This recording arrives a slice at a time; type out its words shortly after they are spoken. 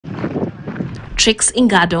Trix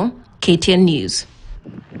Ingado, KTN News.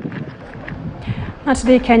 Now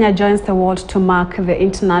today, Kenya joins the world to mark the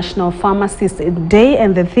International Pharmacist Day,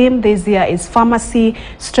 and the theme this year is Pharmacy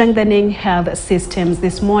Strengthening Health Systems.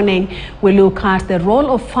 This morning, we look at the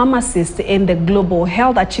role of pharmacists in the global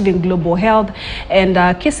health, achieving global health,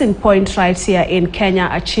 and case in point right here in Kenya,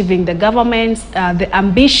 achieving the government's the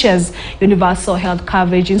ambitious universal health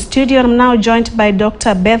coverage. In studio, I'm now joined by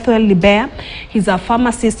Dr. Bethuel Libea. He's a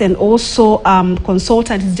pharmacist and also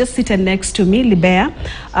consultant. He's just seated next to me, Libea,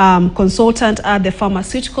 consultant at the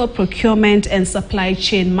Pharmaceutical Procurement and Supply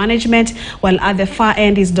Chain Management, while at the far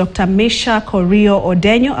end is Dr. Misha Korio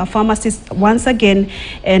Odenyo, a pharmacist once again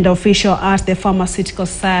and official at the Pharmaceutical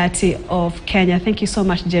Society of Kenya. Thank you so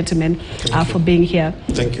much, gentlemen, for being here.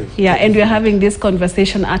 Thank you. Yeah, and we're having this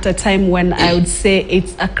conversation at a time when I would say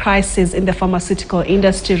it's a crisis in the pharmaceutical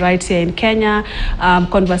industry right here in Kenya.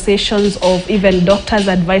 Conversations of even doctors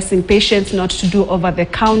advising patients not to do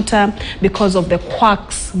over-the-counter because of the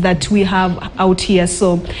quacks that we have out here.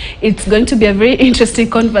 So it's going to be a very interesting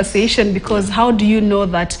conversation, because how do you know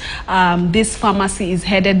that this pharmacy is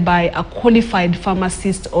headed by a qualified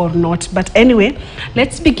pharmacist or not? But anyway,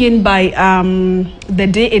 let's begin by the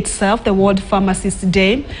day itself, the World Pharmacist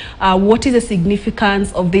Day. What is the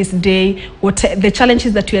significance of this day? What the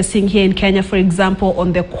challenges that we are seeing here in Kenya, for example,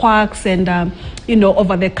 on the quacks and you know,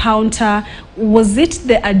 over the counter? Was it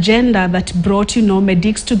the agenda that brought, you know,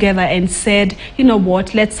 medics together and said, you know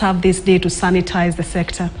what, let's have this day to sanitize the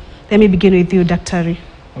sector? Let me begin with you, Dr.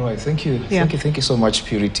 All right, thank you. Yeah. Thank you so much,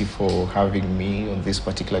 Purity, for having me on this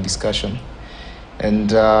particular discussion. And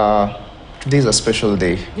today is a special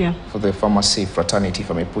day for the pharmacy fraternity,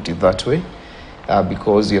 if I may put it that way,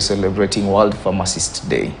 because we are celebrating World Pharmacist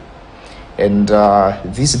Day. And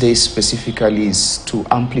this day specifically is to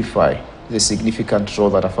amplify the significant role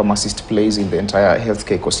that a pharmacist plays in the entire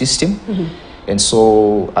healthcare ecosystem. And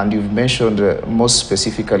so, and you've mentioned most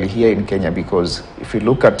specifically here in Kenya, because if you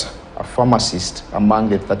look at a pharmacist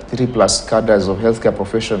among the 33 plus cadres of healthcare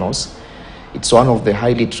professionals, it's one of the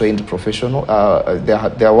highly trained professional.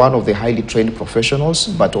 They are one of the highly trained professionals,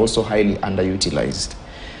 but also highly underutilized.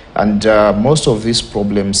 And most of these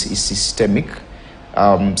problems is systemic.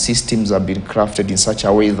 Systems have been crafted in such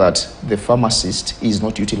a way that the pharmacist is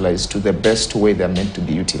not utilized to the best way they're meant to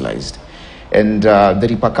be utilized. And the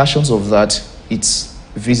repercussions of that, it's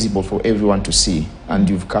visible for everyone to see. And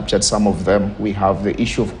you've captured some of them. We have the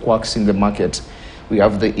issue of quacks in the market. We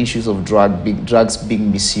have the issues of drugs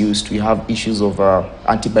being misused. We have issues of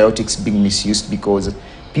antibiotics being misused, because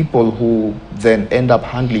people who then end up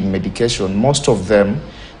handling medication, most of them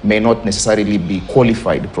may not necessarily be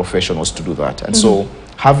qualified professionals to do that. And so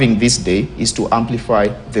having this day is to amplify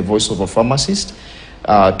the voice of a pharmacist,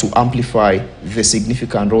 to amplify the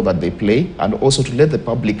significant role that they play, and also to let the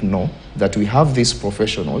public know that we have these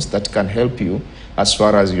professionals that can help you as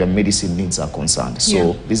far as your medicine needs are concerned.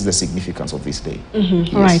 So this is the significance of this day.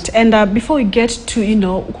 Yes. Right. And before we get to, you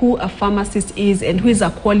know, who a pharmacist is and who is a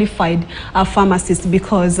qualified pharmacist,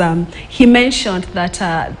 because he mentioned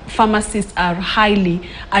that pharmacists are highly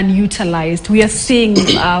unutilized. We are seeing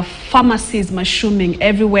pharmacies mushrooming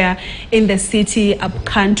everywhere in the city, up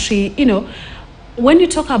country, you know. When you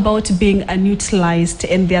talk about being unutilized,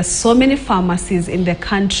 and there are so many pharmacies in the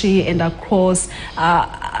country and across,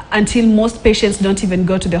 until most patients don't even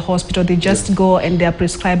go to the hospital, they just go and they are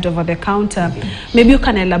prescribed over the counter. Maybe you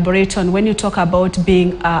can elaborate on, when you talk about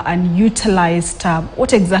being unutilized,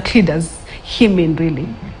 what exactly does he mean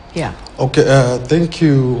really? Yeah. Okay, thank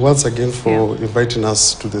you once again for inviting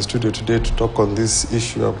us to the studio today to talk on this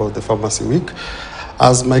issue about the Pharmacy Week.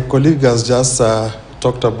 As my colleague has just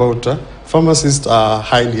talked about, pharmacists are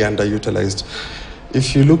highly underutilized.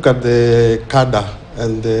 If you look at the cadre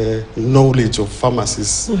and the knowledge of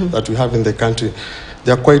pharmacists that we have in the country,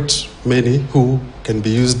 there are quite many who can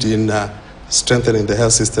be used in strengthening the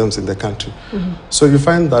health systems in the country. So you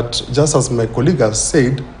find that, just as my colleague has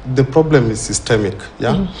said, the problem is systemic.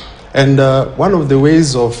 And one of the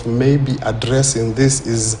ways of maybe addressing this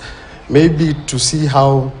is maybe to see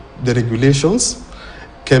how the regulations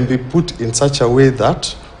can be put in such a way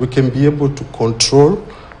that we can be able to control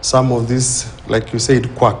some of these, like you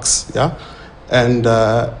said, quacks. And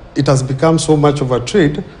it has become so much of a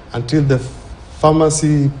trade until the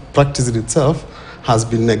pharmacy practice itself has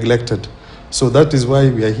been neglected. So that is why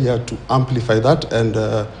we are here to amplify that and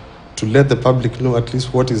to let the public know at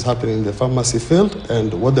least what is happening in the pharmacy field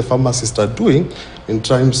and what the pharmacists are doing in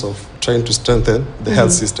terms of trying to strengthen the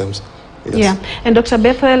health systems. Yes. Yeah, and Dr.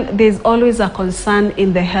 Bethel, there's always a concern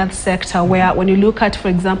in the health sector where when you look at, for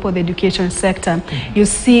example, the education sector, you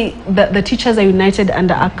see that the teachers are united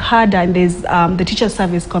under a cadre and there's the Teacher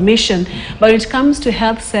Service Commission. But when it comes to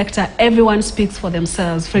health sector, everyone speaks for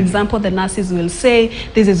themselves. For example, the nurses will say,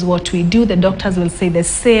 this is what we do. The doctors will say the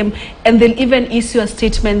same. And they'll even issue a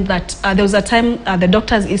statement that there was a time the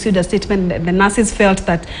doctors issued a statement that the nurses felt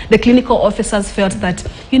that, the clinical officers felt that,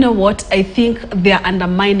 you know what, I think they are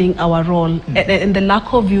undermining our role. And the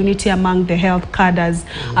lack of unity among the health cadres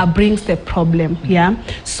brings the problem. Yeah.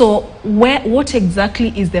 So what exactly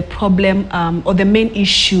is the problem or the main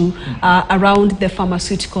issue around the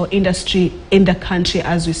pharmaceutical industry in the country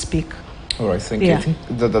as we speak? All right, thank you. I think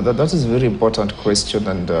that is a very important question,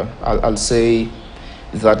 and I'll say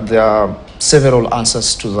that there are several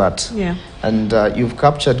answers to that. Yeah. And you've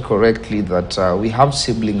captured correctly that we have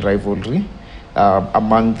sibling rivalry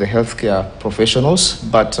among the healthcare professionals,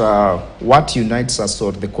 but what unites us,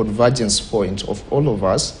 or the convergence point of all of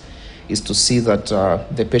us, is to see that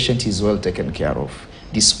the patient is well taken care of,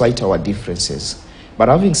 despite our differences. But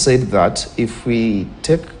having said that, if we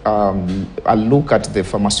take a look at the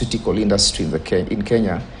pharmaceutical industry in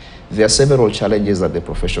Kenya, there are several challenges that the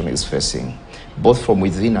profession is facing, both from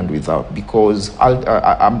within and without, because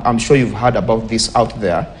I'm sure you've heard about this out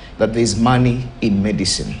there, that there is money in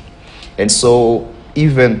medicine. And so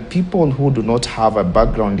even people who do not have a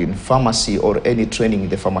background in pharmacy or any training in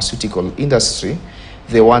the pharmaceutical industry,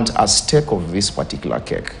 they want a stake of this particular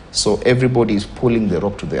cake. So everybody is pulling the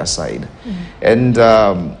rope to their side. And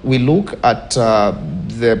we look at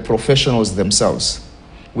the professionals themselves.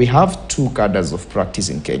 We have two cadres of practice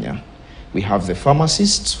in Kenya. We have the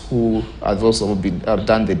pharmacists who have also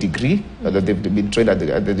done the degree, they've been trained at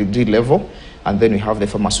the degree level. And then we have the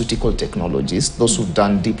pharmaceutical technologists, those who've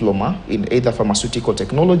done diploma in either pharmaceutical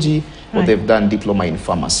technology or they've done diploma in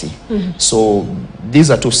pharmacy. So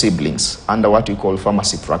these are two siblings under what we call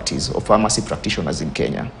pharmacy practice, or pharmacy practitioners in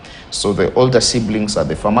Kenya. So the older siblings are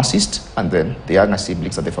the pharmacists, and then the younger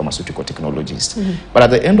siblings are the pharmaceutical technologists. But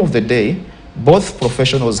at the end of the day, both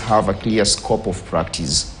professionals have a clear scope of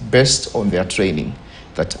practice based on their training.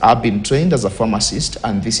 That I've been trained as a pharmacist,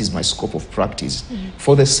 and this is my scope of practice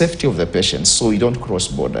for the safety of the patient, so you don't cross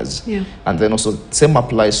borders. And then also, same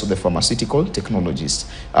applies to the pharmaceutical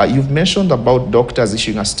technologists. You've mentioned about doctors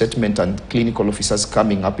issuing a statement and clinical officers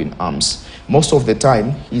coming up in arms. Most of the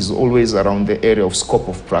time is always around the area of scope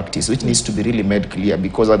of practice, which needs to be really made clear,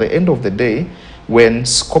 because at the end of the day, when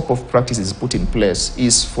scope of practice is put in place,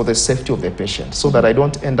 is for the safety of the patient, so that I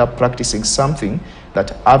don't end up practicing something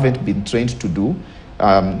that I haven't been trained to do,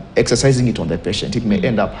 exercising it on the patient. It may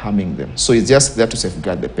end up harming them. So it's just there to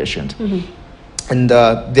safeguard the patient. And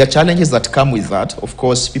there are challenges that come with that. Of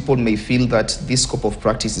course, people may feel that this scope of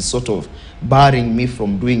practice is sort of barring me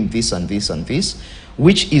from doing this and this and this,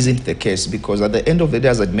 which isn't the case, because at the end of the day,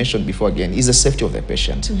 as I mentioned before again, is the safety of the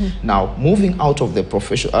patient. Now, moving out of the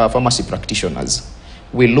pharmacy practitioners,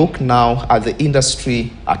 we look now at the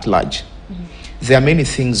industry at large. There are many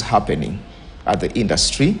things happening at the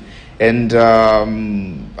industry. And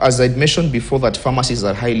as I mentioned before, that pharmacies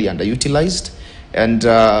are highly underutilized, and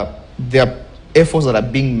there are efforts that are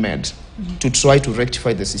being made to try to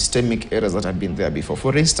rectify the systemic errors that have been there before.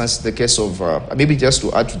 For instance, the case of, maybe just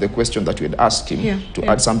to add to the question that you had asked him,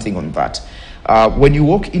 add something on that. When you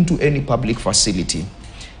walk into any public facility,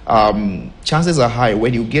 chances are high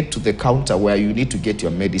when you get to the counter where you need to get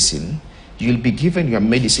your medicine, you'll be given your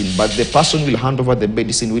medicine, but the person will hand over the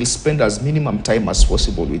medicine, will spend as minimum time as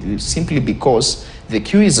possible with you, simply because the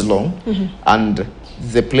queue is long and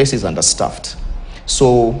the place is understaffed.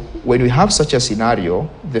 So when we have such a scenario,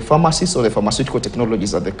 the pharmacist or the pharmaceutical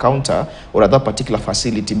technologists at the counter or at that particular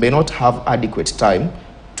facility may not have adequate time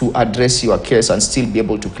to address your case and still be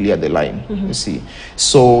able to clear the line, you see.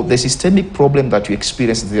 So the systemic problem that we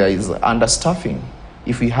experience there is understaffing.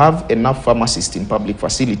 If we have enough pharmacists in public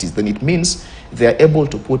facilities, then it means they are able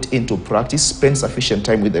to put into practice, spend sufficient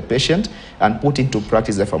time with the patient, and put into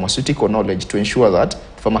practice the pharmaceutical knowledge to ensure that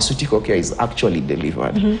pharmaceutical care is actually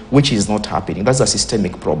delivered, which is not happening. That's a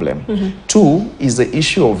systemic problem. Two is the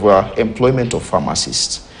issue of employment of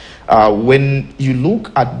pharmacists. When you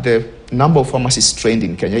look at the number of pharmacists trained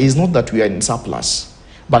in Kenya, it's not that we are in surplus,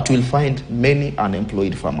 but we'll find many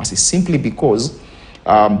unemployed pharmacists, simply because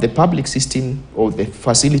the public system or the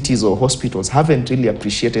facilities or hospitals haven't really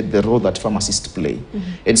appreciated the role that pharmacists play.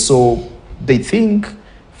 And so they think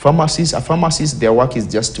pharmacists, their work is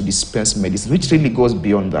just to dispense medicine, which really goes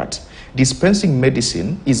beyond that. dispensing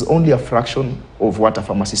medicine is only a fraction of what a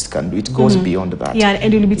pharmacist can do. It goes beyond that. Yeah,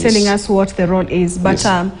 and you'll be telling us what the role is. But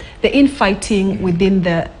the infighting within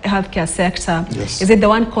the healthcare sector, is it the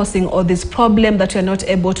one causing all this problem that you're not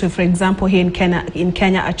able to, for example, here in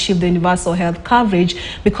Kenya achieve the universal health coverage?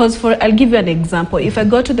 Because I'll give you an example. If I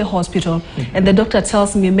go to the hospital and the doctor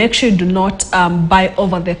tells me, make sure you do not buy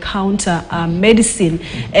over-the-counter medicine.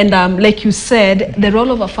 And like you said, the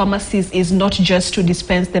role of a pharmacist is not just to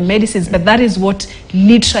dispense the medicines, but that is what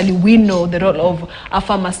literally we know the role of a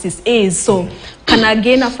pharmacist is. So can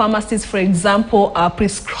again a pharmacist, for example,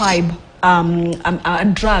 prescribe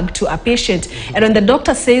a drug to a patient, and when the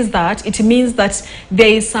doctor says that, it means that there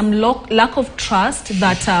is some lack of trust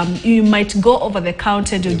that you might go over the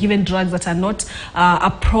counter and you're given drugs that are not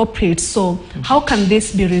appropriate. So how can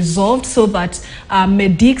this be resolved so that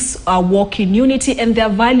medics work in unity and their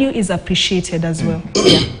value is appreciated as well?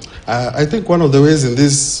 I think one of the ways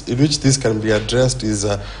in which this can be addressed is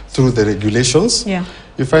through the regulations.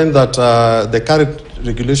 You find that the current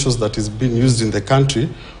regulations that is being used in the country,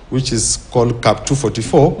 which is called CAP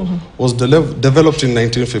 244, was developed in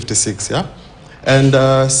 1956.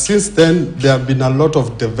 And since then, there have been a lot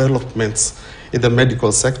of developments in the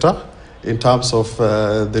medical sector in terms of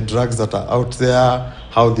the drugs that are out there,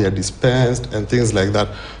 how they are dispensed, and things like that.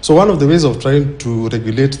 So one of the ways of trying to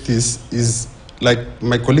regulate this is, like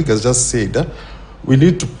my colleague has just said, we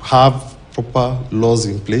need to have proper laws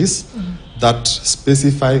in place that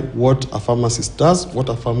specify what a pharmacist does, what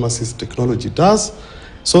a pharmacist technology does,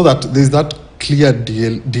 so that there's that clear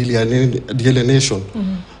delineation.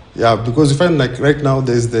 Yeah, because you find like right now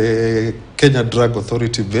there's the Kenya Drug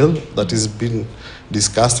Authority bill that is being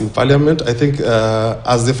discussed in Parliament. I think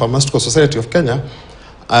as the Pharmaceutical Society of Kenya,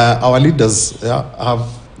 our leaders have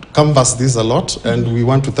canvassed this a lot, and we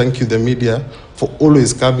want to thank you, the media, for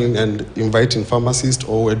always coming and inviting pharmacists,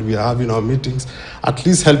 or when we are having our meetings, at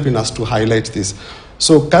least helping us to highlight this.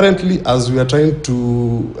 So currently, as we are trying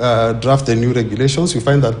to draft the new regulations, you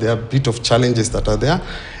find that there are a bit of challenges that are there.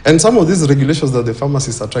 And some of these regulations that the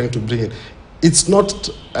pharmacists are trying to bring in, it's not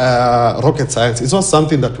rocket science. It's not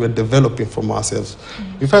something that we're developing from ourselves.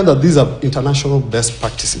 We find that these are international best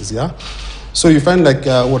practices, So you find like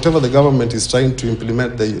whatever the government is trying to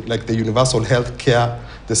implement, like the universal health care,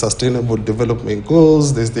 the sustainable development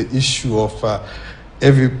goals, there's the issue of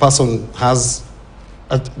every person has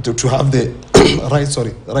to have the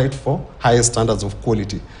right for higher standards of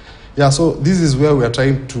quality. So this is where we are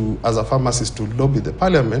trying to, as a pharmacist, to lobby the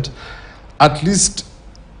Parliament. At least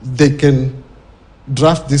they can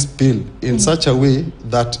draft this bill in such a way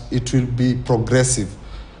that it will be progressive.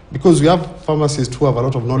 Because we have pharmacists who have a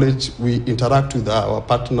lot of knowledge, we interact with our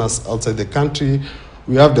partners outside the country,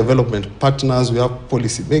 we have development partners, we have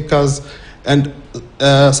policy makers, and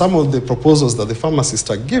some of the proposals that the pharmacists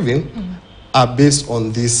are giving are based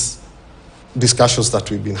on these discussions that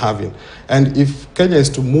we've been having. And if Kenya is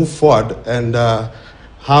to move forward and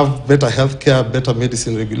have better healthcare, better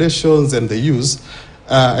medicine regulations and the use,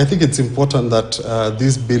 I think it's important that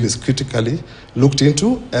this bill is critically looked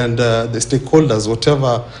into, and the stakeholders,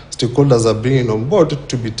 whatever stakeholders are bringing on board,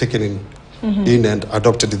 to be taken in and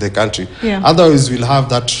adopted in the country. Otherwise, we'll have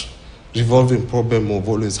that revolving problem of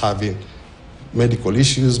always having medical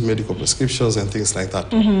issues, medical prescriptions, and things like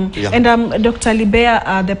that. And Dr.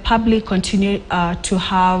 Libea, the public continue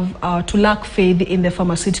to lack faith in the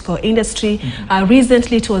pharmaceutical industry.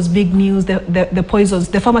 Recently, it was big news.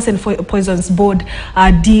 The Pharmacy and Poisons Board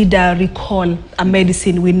did recall a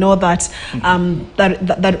medicine. We know that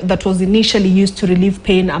that was initially used to relieve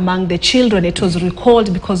pain among the children. It was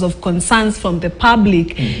recalled because of concerns from the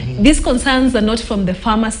public. These concerns are not from the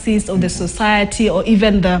pharmacists or the society or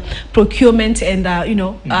even the procurement and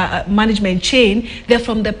management chain. They're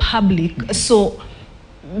from the public. So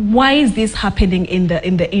why is this happening in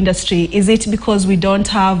the industry? Is it because we don't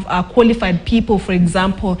have qualified people, for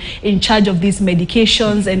example, in charge of these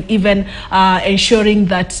medications and even ensuring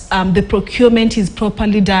that the procurement is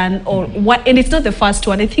properly done? Or what? And it's not the first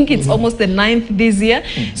one. I think it's almost the 9th this year.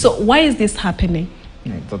 So why is this happening?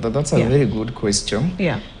 That's a very good question.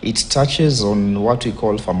 It touches on what we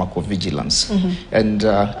call pharmacovigilance. And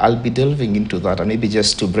I'll be delving into that, and maybe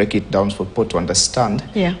just to break it down for people to understand,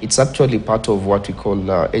 it's actually part of what we call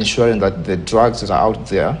ensuring that the drugs that are out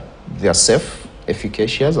there, they are safe,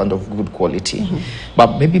 efficacious, and of good quality.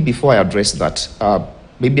 But maybe before I address that,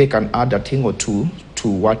 maybe I can add a thing or two to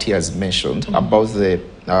what he has mentioned about the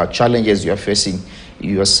challenges you are facing.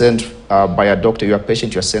 You are sent by a doctor, you are a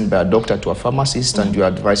patient, you are sent by a doctor to a pharmacist, and you are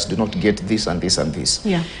advised do not get this and this and this.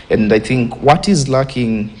 And I think what is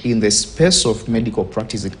lacking in the space of medical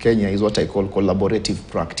practice in Kenya is what I call collaborative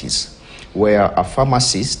practice, where a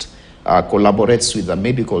pharmacist collaborates with a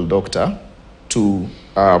medical doctor to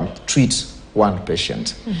treat one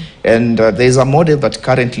patient. And there's a model that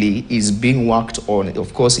currently is being worked on.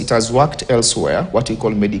 Of course, it has worked elsewhere, what we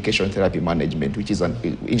call medication therapy management, which is,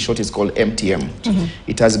 in short, is called MTM.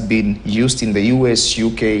 It has been used in the US,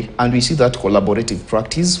 UK, and we see that collaborative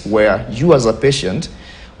practice where you as a patient,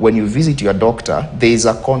 when you visit your doctor, there is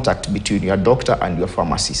a contact between your doctor and your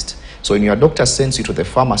pharmacist. So when your doctor sends you to the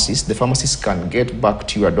pharmacist can get back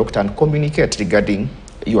to your doctor and communicate regarding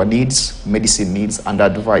your needs, medicine needs, and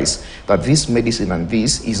advice that this medicine and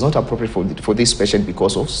this is not appropriate for this patient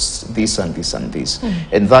because of this and this and this.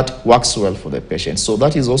 And that works well for the patient. So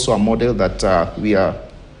that is also a model that we are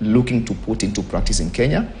looking to put into practice in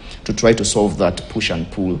Kenya to try to solve that push and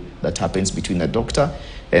pull that happens between a doctor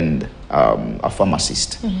and a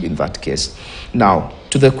pharmacist in that case. Now,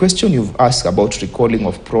 to the question you've asked about recalling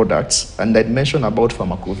of products, and I mentioned about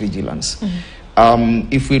pharmacovigilance.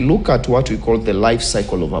 If we look at what we call the life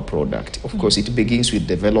cycle of a product, of course, it begins with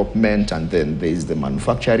development, and then there is the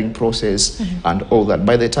manufacturing process and all that.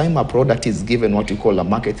 By the time a product is given what we call a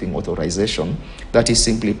marketing authorization, that is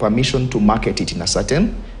simply permission to market it in a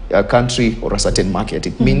certain country or a certain market.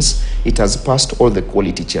 It means it has passed all the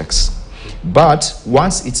quality checks. But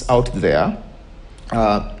once it's out there,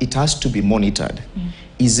 it has to be monitored.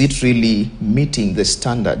 Is it really meeting the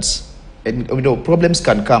standards? And problems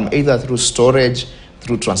can come either through storage,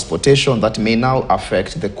 through transportation, that may now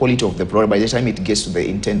affect the quality of the product by the time it gets to the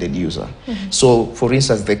intended user. So, for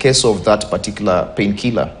instance, the case of that particular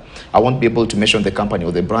painkiller, I won't be able to mention the company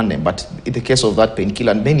or the brand name, but in the case of that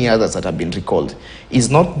painkiller and many others that have been recalled, is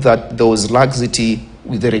not that there was laxity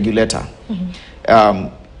with the regulator.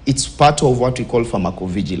 It's part of what we call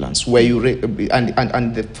pharmacovigilance, where you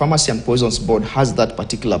and the Pharmacy and Poisons Board has that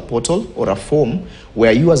particular portal or a form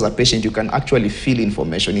where you as a patient, you can actually fill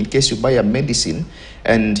information in case you buy a medicine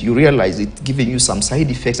and you realize it's giving you some side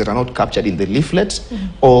effects that are not captured in the leaflet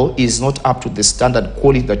or is not up to the standard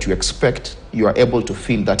quality that you expect. You are able to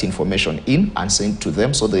fill that information in and send to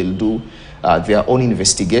them, so they'll do their own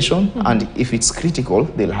investigation, and if it's critical,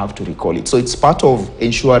 they'll have to recall it. So it's part of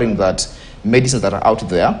ensuring that medicines that are out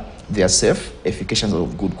there, they are safe, efficacious,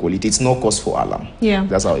 of good quality. It's no cause for alarm. Yeah,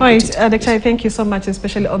 that's how I put it. Doctor, thank you so much,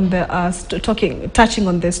 especially on the touching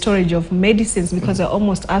on the storage of medicines, because I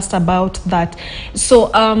almost asked about that. So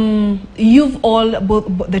you've all,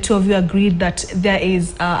 the two of you, agreed that there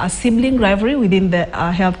is a sibling rivalry within the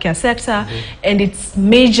healthcare sector, and it's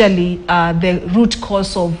majorly the root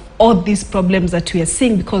cause of all these problems that we are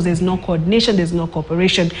seeing, because there's no coordination, there's no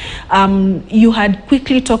cooperation. You had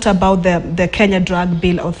quickly talked about the Kenya Drug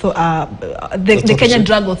Bill, the Kenya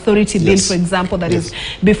Drug Authority Bill, for example, that is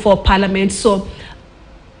before Parliament. So,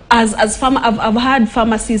 I've heard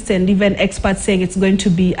pharmacists and even experts saying it's going to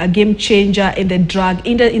be a game changer in the drug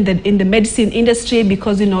in the medicine industry,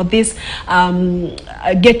 because this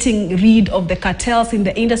getting rid of the cartels in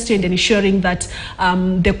the industry and ensuring that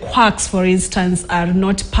the quacks, for instance, are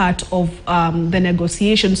not part of the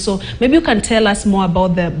negotiation. So maybe you can tell us more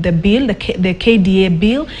about the bill, the KDA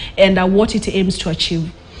bill, and what it aims to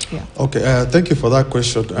achieve. Yeah. Okay, thank you for that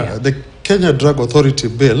question. The Kenya Drug Authority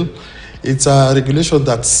Bill, it's a regulation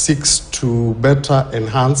that seeks to better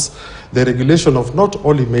enhance the regulation of not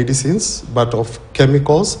only medicines, but of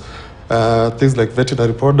chemicals, things like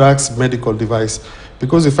veterinary products, medical device.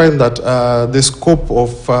 Because you find that the scope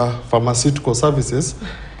of pharmaceutical services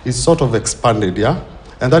is sort of expanded,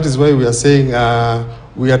 And that is why we are saying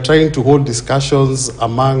we are trying to hold discussions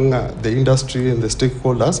among the industry and the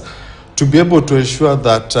stakeholders to be able to ensure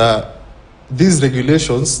that these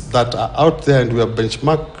regulations that are out there and we are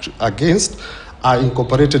benchmarked against are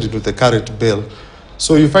incorporated into the current bill.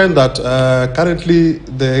 So you find that currently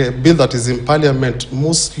the bill that is in Parliament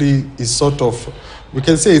mostly is sort of, we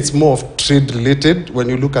can say it's more of trade related. When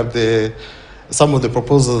you look at some of the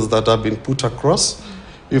proposals that have been put across,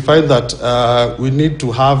 you find that we need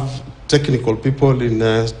to have technical people in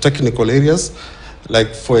technical areas.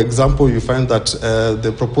 Like, for example, you find that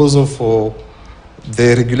the proposal for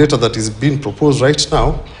the regulator that is being proposed right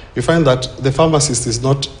now, you find that the pharmacist is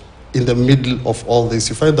not in the middle of all this.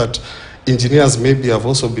 You find that engineers maybe have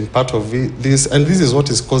also been part of this, and this is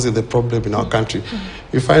what is causing the problem in our country.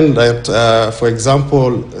 You find that, for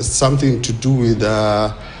example, something to do with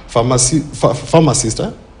pharmacist,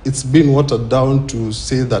 it's been watered down to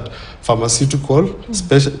say that pharmaceutical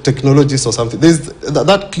special technologies or something. There's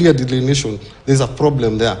that clear delineation. There's a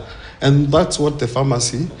problem there, and that's what the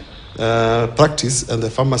pharmacy practice and the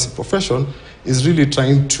pharmacy profession is really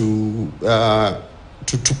trying to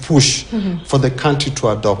to push for the country to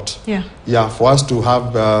adopt. Yeah, for us to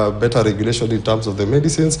have better regulation in terms of the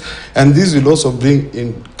medicines. And this will also bring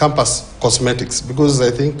in campus cosmetics, because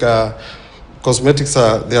I think cosmetics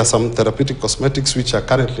there are some therapeutic cosmetics which are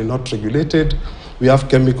currently not regulated. We have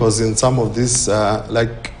chemicals in some of these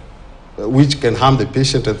which can harm the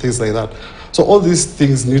patient and things like that. So all these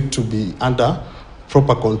things need to be under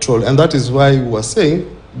proper control, and that is why we were saying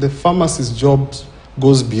the pharmacist's job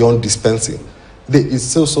goes beyond dispensing. There is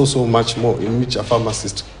so much more in which a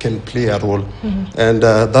pharmacist can play a role, and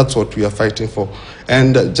that's what we are fighting for.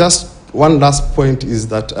 And just one last point is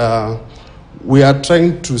that we are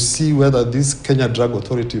trying to see whether this Kenya Drug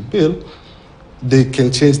Authority bill, they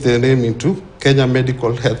can change their name into Kenya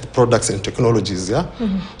Medical Health Products and Technologies,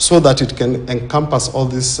 so that it can encompass all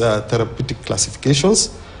these therapeutic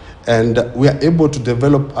classifications, and we are able to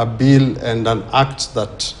develop a bill and an act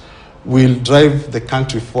that will drive the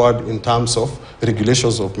country forward in terms of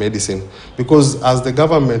regulations of medicine. Because as the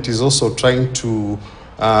government is also trying to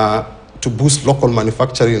boost local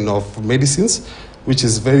manufacturing of medicines, which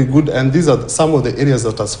is very good, and these are some of the areas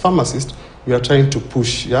that as pharmacists we are trying to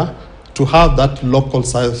push, to have that local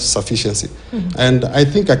self-sufficiency. And I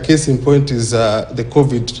think a case in point is the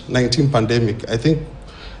COVID-19 pandemic. I think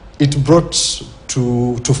it brought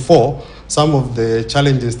to fore some of the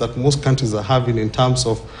challenges that most countries are having in terms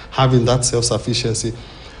of having that self-sufficiency.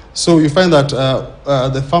 So you find that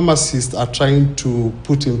the pharmacists are trying to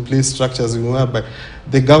put in place structures whereby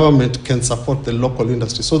the government can support the local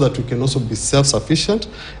industry so that we can also be self-sufficient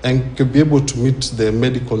and can be able to meet the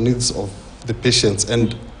medical needs of the patients.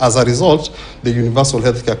 And as a result, the universal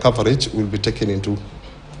healthcare coverage will be taken into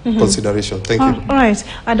consideration. Thank you. All right.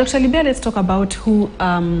 Dr. Libia, let's talk about who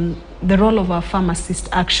the role of a pharmacist.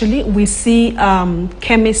 Actually, we see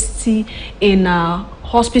chemistry in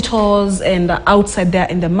hospitals and outside there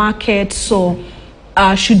in the market. So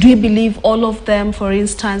should we believe all of them, for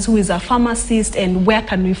instance? Who is a pharmacist and where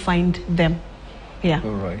can we find them? Yeah.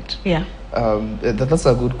 All right. Yeah. That's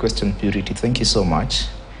a good question, Purity. Thank you so much.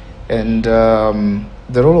 And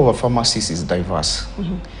the role of a pharmacist is diverse.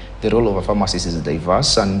 The role of a pharmacist is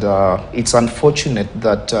diverse, and it's unfortunate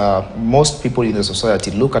that most people in the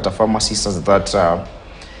society look at a pharmacist as that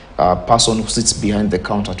person who sits behind the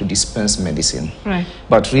counter to dispense medicine. Right.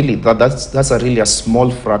 But really, that's really a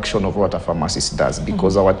small fraction of what a pharmacist does,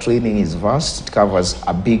 because our training is vast. It covers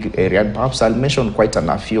a big area, and perhaps I'll mention quite a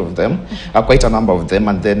number of them,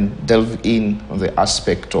 and then delve in on the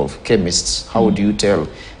aspect of chemists. How do you tell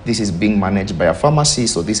this is being managed by a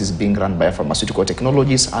pharmacist, or this is being run by a pharmaceutical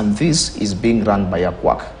technologist, and this is being run by a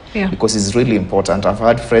quack? Yeah. Because it's really important. I've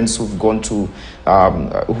had friends who've gone to,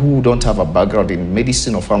 who don't have a background in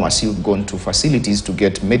medicine or pharmacy, who've gone to facilities to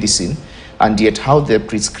get medicine, and yet how they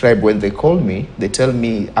prescribe, when they call me, they tell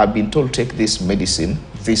me, I've been told take this medicine,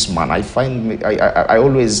 this man. I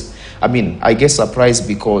get surprised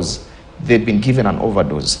because they've been given an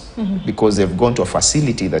overdose because they've gone to a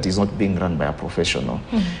facility that is not being run by a professional.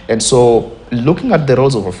 And so looking at the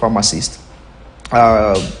roles of a pharmacist,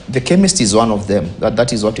 the chemist is one of them.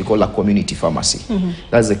 That is what we call a community pharmacy.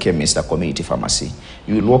 That's the chemist, a community pharmacy.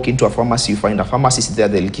 You will walk into a pharmacy, you find a pharmacist there,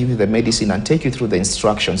 they'll give you the medicine and take you through the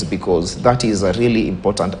instructions, because that is a really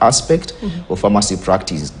important aspect of pharmacy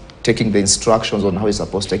practice. Taking the instructions on how you're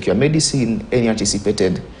supposed to take your medicine, any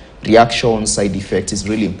anticipated reactions, side effects, is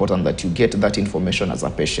really important that you get that information as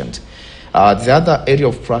a patient. The other area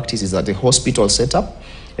of practice is at the hospital setup,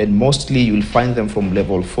 and mostly you'll find them from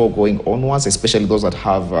level 4 going onwards, especially those that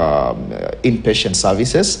have inpatient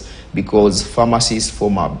services, because pharmacists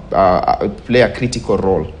play a critical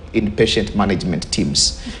role in patient management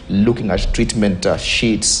teams, looking at treatment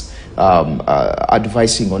sheets,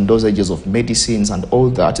 advising on dosages of medicines and all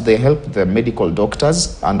that. They help the medical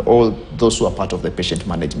doctors and all those who are part of the patient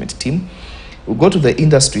management team. We go to the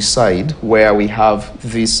industry side, where we have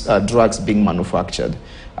these drugs being manufactured.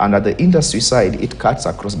 And at the industry side, it cuts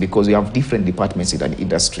across, because we have different departments in an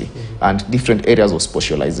industry and different areas of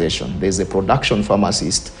specialization. There's a production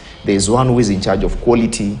pharmacist, there's one who is in charge of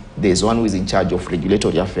quality, there's one who is in charge of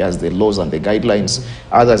regulatory affairs, the laws and the guidelines,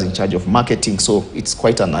 others in charge of marketing. So it's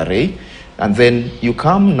quite an array. And then you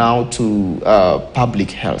come now to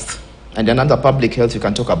public health. And then under public health, you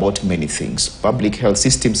can talk about many things. Public health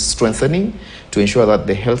systems strengthening to ensure that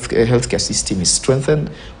the healthcare system is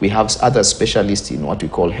strengthened. We have other specialists in what we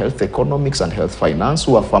call health economics and health finance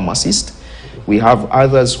who are pharmacists. We have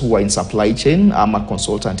others who are in supply chain. I'm a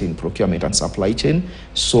consultant in procurement and supply chain.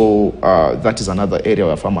 So that is another area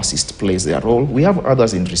where pharmacists plays their role. We have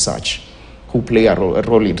others in research who play a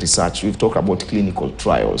role in research. We've talked about clinical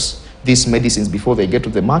trials. these medicines, before they get to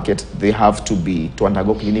the market, they have to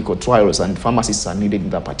undergo clinical trials, and pharmacists are needed in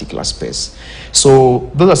that particular space.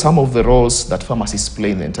 So those are some of the roles that pharmacists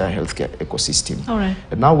play in the entire healthcare ecosystem. All right.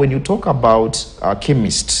 And now when you talk about a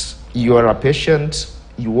chemist, you are a patient,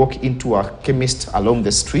 you walk into a chemist along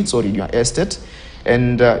the streets or in your estate,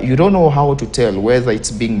 and you don't know how to tell whether it's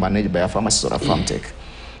being managed by a pharmacist or a pharmtech.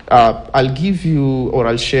 I'll give you, or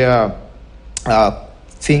I'll share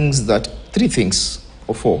three things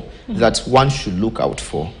or four that one should look out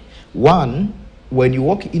for. One, when you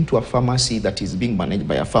walk into a pharmacy that is being managed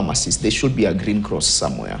by a pharmacist, there should be a green cross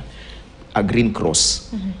somewhere. A green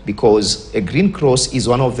cross, because a green cross is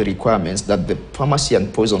one of the requirements that the Pharmacy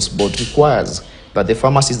and Poisons Board requires that the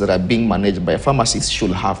pharmacies that are being managed by a pharmacist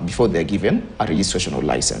should have before they're given a registration or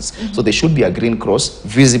license. So there should be a green cross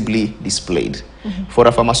visibly displayed. For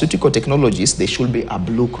a pharmaceutical technologist, there should be a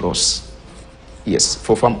blue cross. Yes,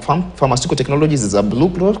 for pharmaceutical technologies, there's a blue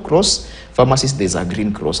cross. Pharmacists, there's a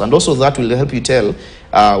green cross. And also that will help you tell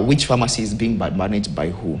which pharmacy is being managed by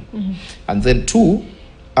who. And then two,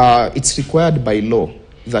 it's required by law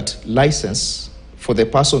that license for the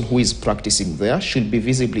person who is practicing there should be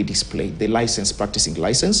visibly displayed. The license, practicing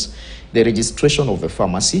license, the registration of the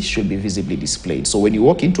pharmacy should be visibly displayed. So when you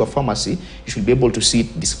walk into a pharmacy, you should be able to see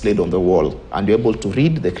it displayed on the wall and be able to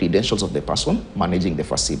read the credentials of the person managing the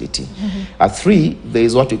facility. Three, there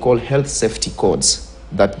is what we call health safety codes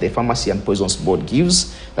that the Pharmacy and Poisons Board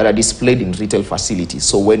gives that are displayed in retail facilities.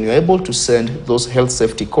 So when you're able to send those health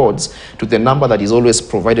safety codes to the number that is always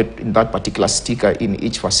provided in that particular sticker in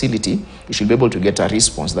each facility, you should be able to get a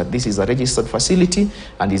response that this is a registered facility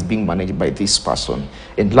and is being managed by this person.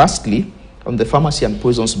 And lastly, on the Pharmacy and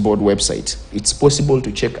Poisons Board website, it's possible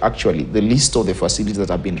to check actually the list of the facilities that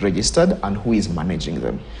have been registered and who is managing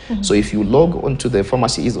them. So if you log onto the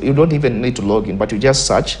pharmacy, you don't even need to log in, but you just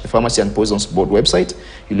search the Pharmacy and Poisons Board website,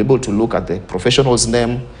 you'll be able to look at the professional's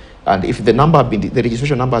name, and if the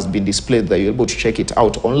registration number has been displayed there, you're able to check it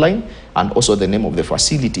out online, and also the name of the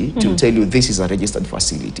facility to tell you this is a registered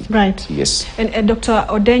facility. Right. Yes. And Dr.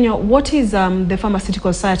 Odenyo, what is the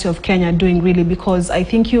Pharmaceutical Society of Kenya doing really? Because I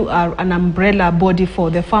think you are an umbrella body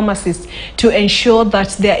for the pharmacists to ensure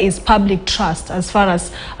that there is public trust as far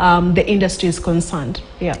as the industry is concerned.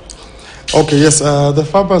 Yeah. Okay, yes, the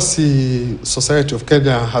Pharmacy Society of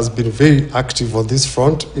Kenya has been very active on this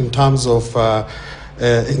front in terms of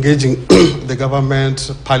engaging the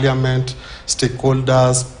government, parliament,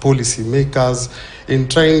 stakeholders, policy makers in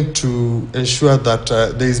trying to ensure that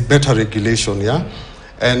there is better regulation, yeah?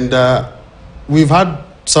 And we've had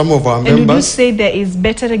some of our members... And would you say there is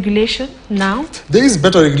better regulation now? There is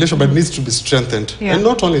better regulation, but it needs to be strengthened. Yeah. And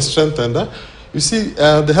not only strengthened, you see,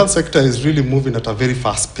 the health sector is really moving at a very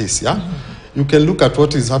fast pace, yeah? You can look at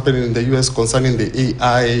what is happening in the US concerning the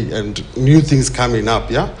AI and new things coming up,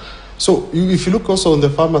 yeah? So if you look also on the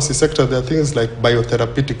pharmacy sector, there are things like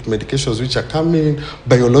biotherapeutic medications which are coming,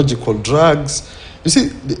 biological drugs. You see,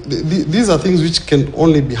 these are things which can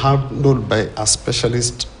only be handled by a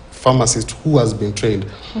specialist pharmacist who has been trained.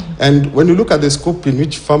 And when you look at the scope in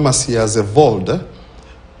which pharmacy has evolved,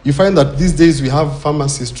 you find that these days we have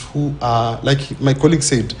pharmacists who are, like my colleague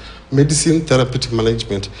said, medicine therapeutic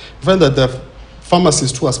management. You find that there are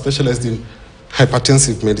pharmacists who are specialized in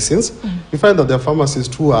hypertensive medicines. You find that there are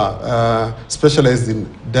pharmacists who are specialized in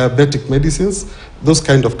diabetic medicines, those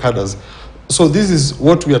kind of cadres. So this is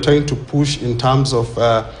what we are trying to push in terms of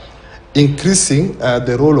increasing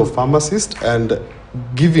the role of pharmacists and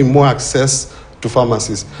giving more access to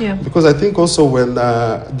pharmacies. Yeah. Because I think also when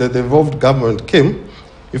the devolved government came,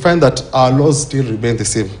 you find that our laws still remain the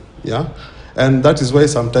same. Yeah. And that is why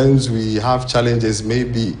sometimes we have challenges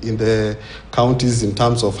maybe in the counties in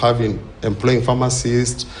terms of employing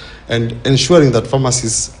pharmacists and ensuring that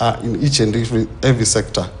pharmacists are in each and every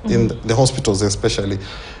sector, in the hospitals especially.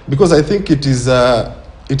 Because I think it is a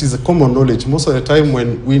common knowledge most of the time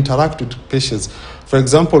when we interact with patients. For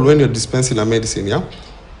example, when you're dispensing a medicine, yeah,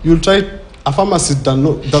 you'll try. A pharmacist does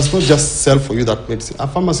not just sell for you that medicine. A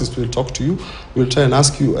pharmacist will talk to you, will try and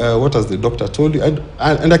ask you, what has the doctor told you?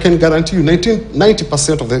 And I can guarantee you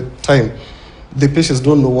 90% of the time, the patients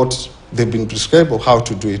don't know what they've been prescribed or how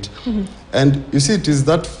to do it. And you see, it is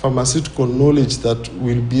that pharmaceutical knowledge that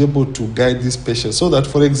will be able to guide these patients. So that,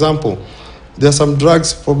 for example, there are some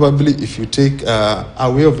drugs, probably if you take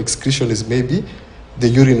a way of excretion is maybe the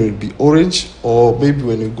urine will be orange, or maybe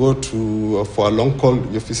when you go to for a long call,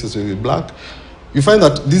 your feces will be black. You find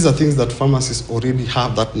that these are things that pharmacists already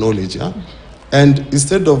have that knowledge, yeah? And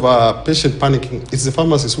instead of a patient panicking, it's the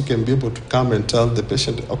pharmacist who can be able to come and tell the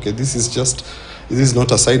patient, okay, this is just this is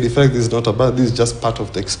not a side effect, this is not a bad, this is just part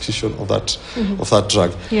of the execution of that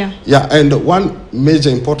drug. Yeah, and one major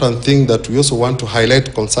important thing that we also want to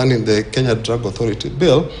highlight concerning the Kenya Drug Authority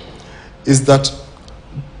bill is that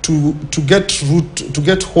to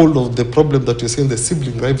get hold of the problem that you're seeing, the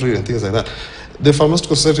sibling rivalry and things like that, the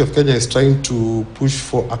Pharmaceutical Society of Kenya is trying to push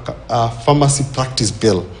for a pharmacy practice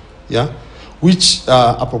bill, which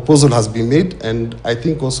a proposal has been made, and I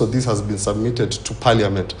think also this has been submitted to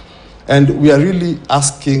Parliament. And we are really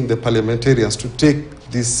asking the parliamentarians to take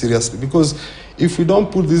this seriously, because if we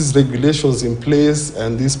don't put these regulations in place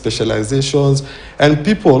and these specializations and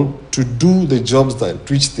people to do the jobs that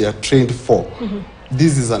which they are trained for,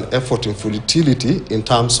 this is an effort in futility in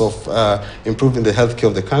terms of improving the healthcare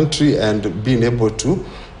of the country and being able to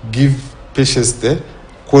give patients the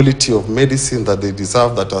quality of medicine that they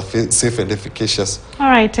deserve, that are safe and efficacious. All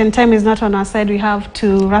right, and time is not on our side. We have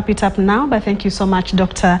to wrap it up now, but thank you so much,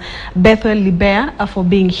 Dr. Bethel Libea, for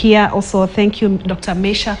being here. Also, thank you, Dr.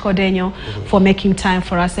 Mesha Kodenyo, for making time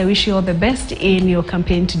for us. I wish you all the best in your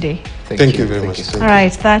campaign today. Thank you very much. All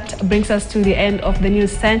right, that brings us to the end of the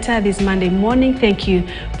News Center this Monday morning. Thank you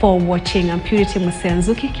for watching. I'm Purity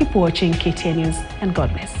Musenzuki. Keep watching KTN News, and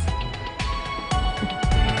God bless.